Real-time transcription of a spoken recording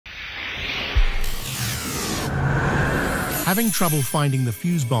Having trouble finding the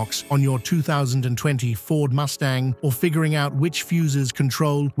fuse box on your 2020 Ford Mustang or figuring out which fuses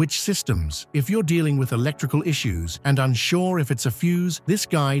control which systems? If you're dealing with electrical issues and unsure if it's a fuse, this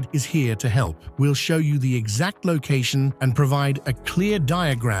guide is here to help. We'll show you the exact location and provide a clear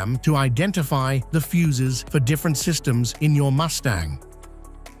diagram to identify the fuses for different systems in your Mustang.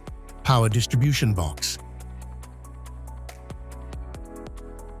 Power distribution box.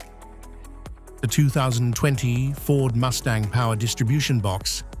 The 2020 Ford Mustang power distribution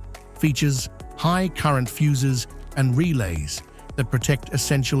box features high current fuses and relays that protect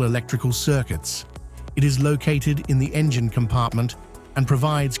essential electrical circuits. It is located in the engine compartment and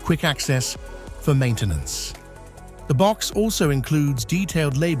provides quick access for maintenance. The box also includes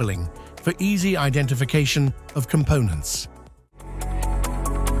detailed labeling for easy identification of components.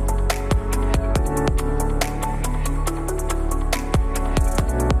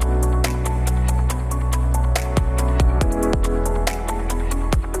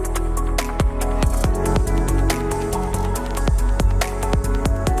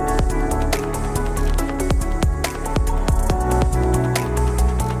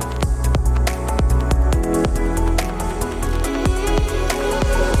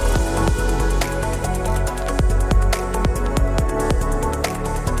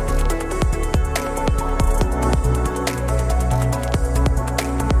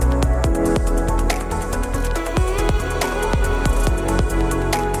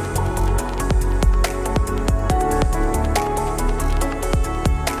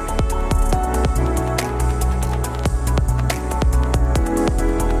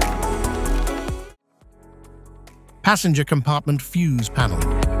 Passenger compartment fuse panel.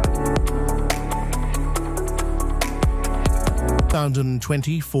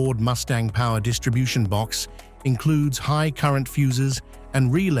 2020 Ford Mustang power distribution box includes high current fuses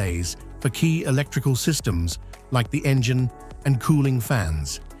and relays for key electrical systems like the engine and cooling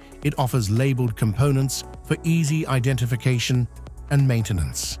fans. It offers labeled components for easy identification and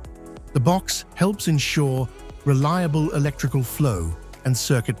maintenance. The box helps ensure reliable electrical flow and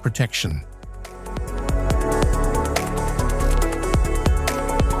circuit protection.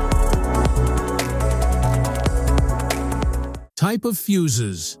 Type of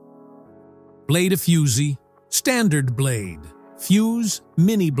fuses: blade fusee, standard blade, fuse,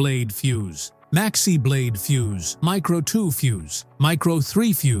 mini blade fuse, maxi blade fuse, micro 2 fuse, micro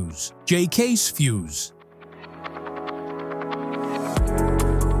 3 fuse, J-case fuse.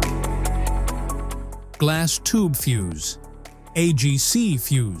 Glass tube fuse, AGC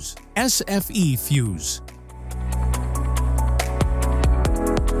fuse, SFE fuse.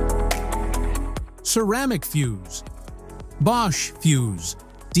 Ceramic fuse, Bosch fuse,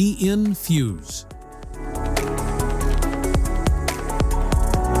 DIN fuse.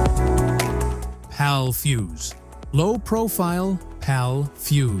 PAL fuse, low profile PAL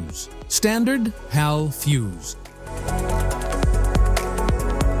fuse, standard PAL fuse.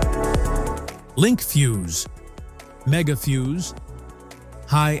 Link fuse, mega fuse,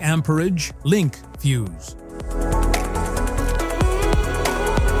 high amperage link fuse.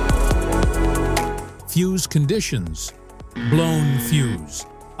 Fuse conditions: blown fuse.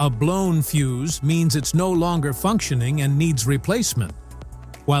 A blown fuse means it's no longer functioning and needs replacement,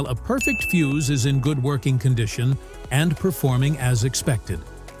 while a perfect fuse is in good working condition and performing as expected.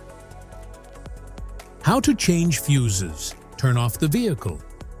 How to change fuses: turn off the vehicle.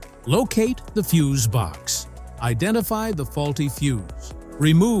 Locate the fuse box. Identify the faulty fuse.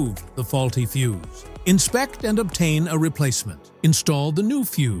 Remove the faulty fuse. Inspect and obtain a replacement. Install the new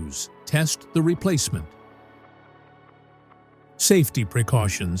fuse. Test the replacement. Safety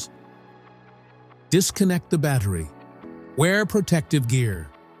precautions: disconnect the battery. Wear protective gear.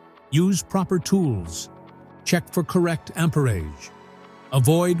 Use proper tools. Check for correct amperage.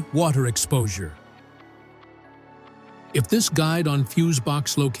 Avoid water exposure. If this guide on fuse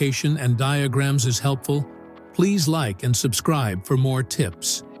box location and diagrams is helpful, please like and subscribe for more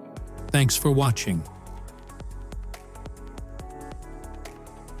tips. Thanks for watching.